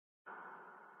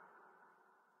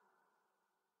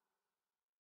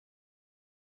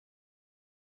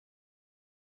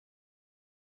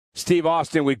Steve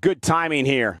Austin with good timing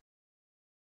here.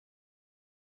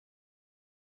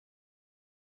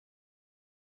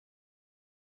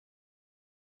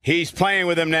 He's playing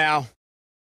with him now.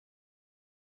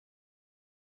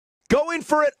 Going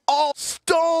for it all.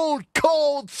 Stone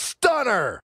cold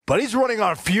stunner. But he's running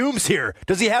on fumes here.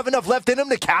 Does he have enough left in him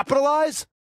to capitalize?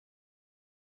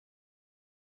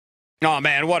 Oh,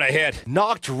 man, what a hit.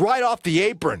 Knocked right off the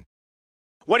apron.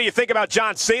 What do you think about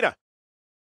John Cena?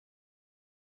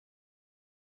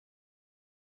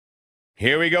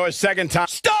 Here we go a second time.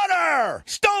 Stunner!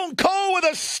 Stone Cold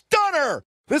with a stunner!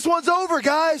 This one's over,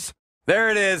 guys. There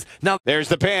it is. Now, there's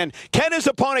the pin. Can his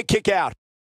opponent kick out?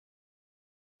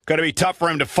 Going to be tough for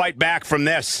him to fight back from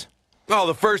this. Well,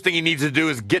 the first thing he needs to do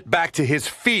is get back to his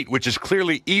feet, which is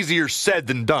clearly easier said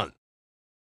than done.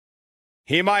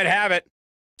 He might have it.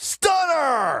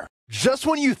 Stunner! Just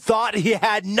when you thought he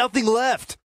had nothing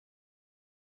left.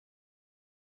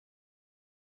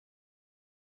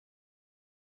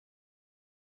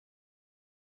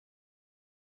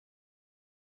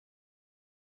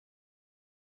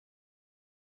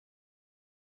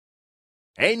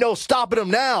 Ain't no stopping him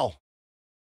now.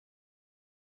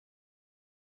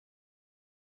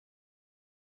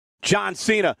 John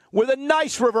Cena with a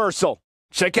nice reversal.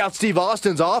 Check out Steve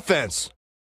Austin's offense.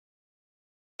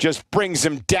 Just brings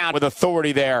him down with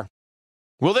authority there.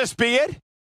 Will this be it?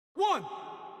 1,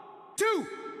 2,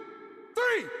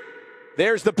 3.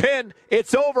 There's the pin.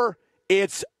 It's over.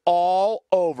 It's all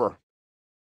over.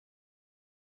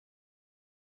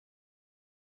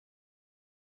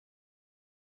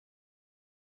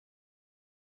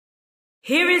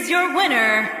 Here is your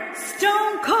winner,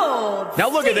 Stone Cold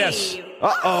Now look Steve. at this.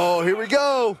 Uh-oh, here we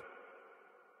go.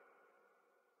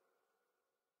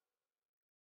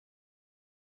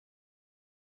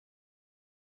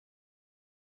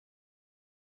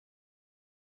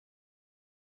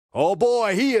 Oh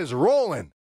boy, he is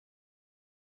rolling.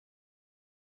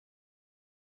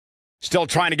 Still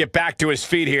trying to get back to his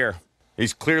feet here.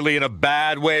 He's clearly in a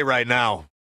bad way right now.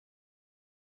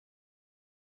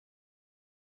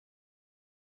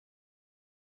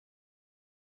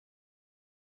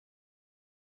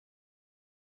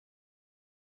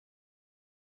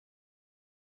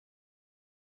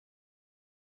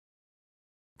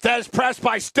 Thesz pressed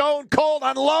by Stone Cold,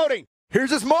 unloading.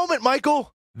 Here's his moment,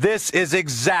 Michael. This is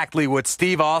exactly what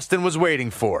Steve Austin was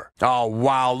waiting for. Oh,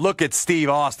 wow, look at Steve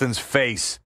Austin's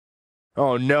face.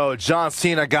 Oh no, John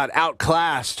Cena got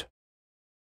outclassed.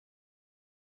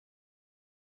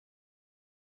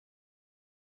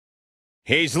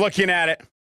 He's looking at it.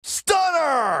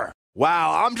 Stunner!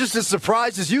 Wow, I'm just as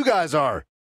surprised as you guys are.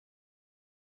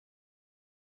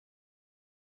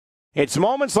 It's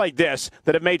moments like this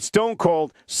that have made Stone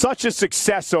Cold such a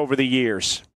success over the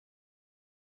years.